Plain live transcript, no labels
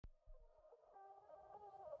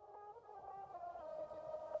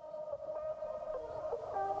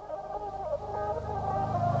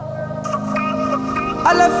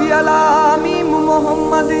अलफ अला meme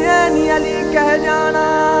Mohammad Anne Ali कह जाना,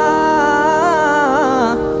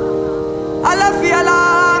 अलफ अला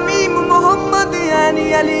मीम मोहम्मद ऐनी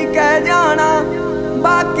अली कह जाना।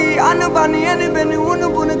 बाकी अन बन अन बिन उन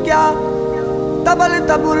बुन क्या, तबल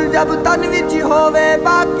तबुर जब तन विच होवे,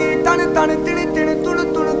 बाकी तन तन तिन तिन तुण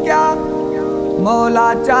तुण क्या। मौला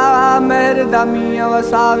चा मेहर दमिया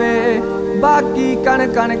वसावे, बाकी कण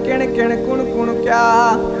कण किण किण कुण कुण क्या।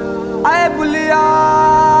 आए बुलिया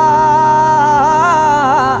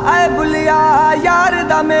यार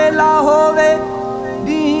दा मेला होवे,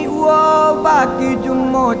 दी वो बाकी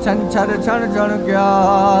जुम्मो छन छर छण छण क्या।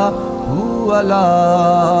 अला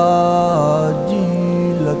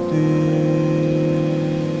जीलती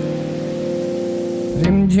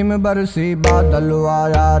रिमझिम बरसी बादल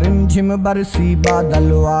आया, रिमझिम बरसी बादल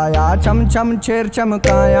आया। छम छम छेर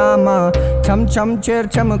चमकाया माँ, छम छम छेर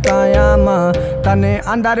चमकाया माँ। तने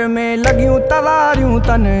अंदर में लगियूं तवारियूं,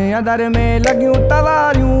 तने अंदर में लगियूं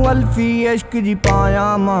तवारियूं। अल्फी इश्क जी पाया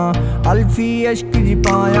माँ, अल्फी इश्क जी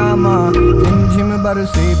पाया माँ। रिमझिम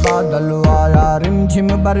बरसी बादल आया, रिमझिम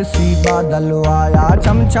बरसी बादल आया।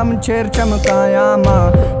 छम छम छेर चमकाया माँ,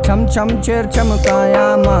 छम छम छेर चमकाया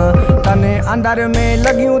माँ। तने अंदर में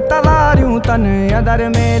लगियूं तवारियूं, तने अंदर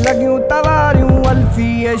में लगियूं तवारियूं। अल्फी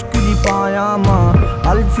इश्क जी पाया माँ,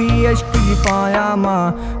 अल्फी इश्क जी पाया माँ।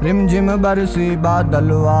 रिमझिम बरसी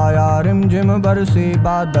बादल आया, रिमझिम बरसी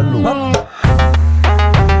बादल।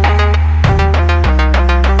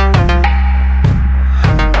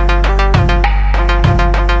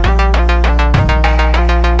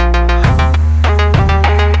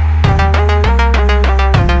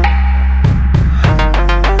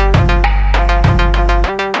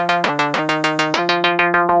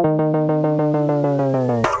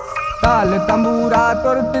 ताल तंबूरा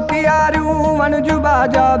तुरत तियारियूं, वनजू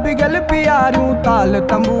बाजा बिगल पियारियूं। ताल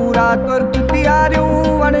तंबूरा तुरत तियारियूं,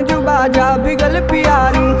 वनजू बाजा बिगल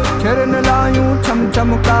पियारियूं। छेरन लायूं छम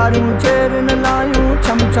छमकारियूं, छेरन लायूं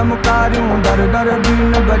छम छमकारियूं। दर दर भी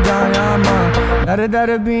न बजाया माँ, दर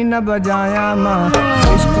दर भी न बजाया माँ।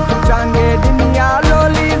 इश्क पुचांगे दुनिया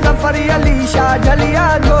लोली, ज़फ़र अली शाह झलिया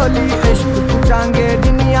झोली। इश्क पुचांगे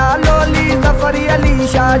दुनिया लोली, ज़फ़र अली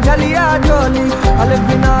शाह झलिया झोली। अलिफ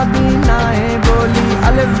बिना भी नाहे बोली,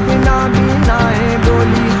 अलिफ बिना भी नाहे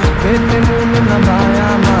बोली। बेते मूल नभाया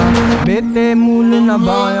माँ, बेते मूल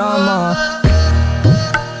नभाया माँ।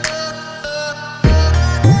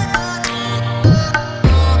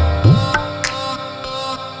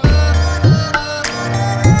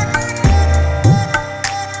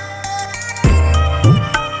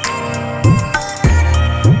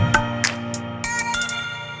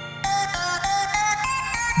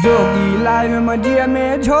 जोगी लाए में मजिया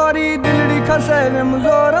में झोरी, दिलड़ी खसे में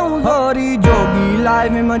मुजोरऊं जोरी। जोगी लाए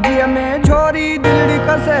में मजिया में झोरी, दिलड़ी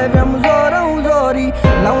खसे में मुजोरऊं जोरी।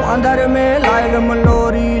 लऊं अंदर में लाए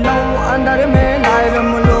मलोरी, लऊं अंदर में लाए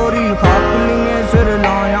मलोरी। खाकलिंगे सिर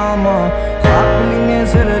लाया माँ, खाकलिंगे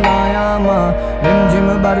सिर लाया माँ। रिमझिम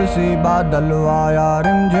बरसी बादल आया,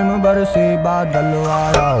 रिमझिम बरसी बादल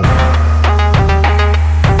आया।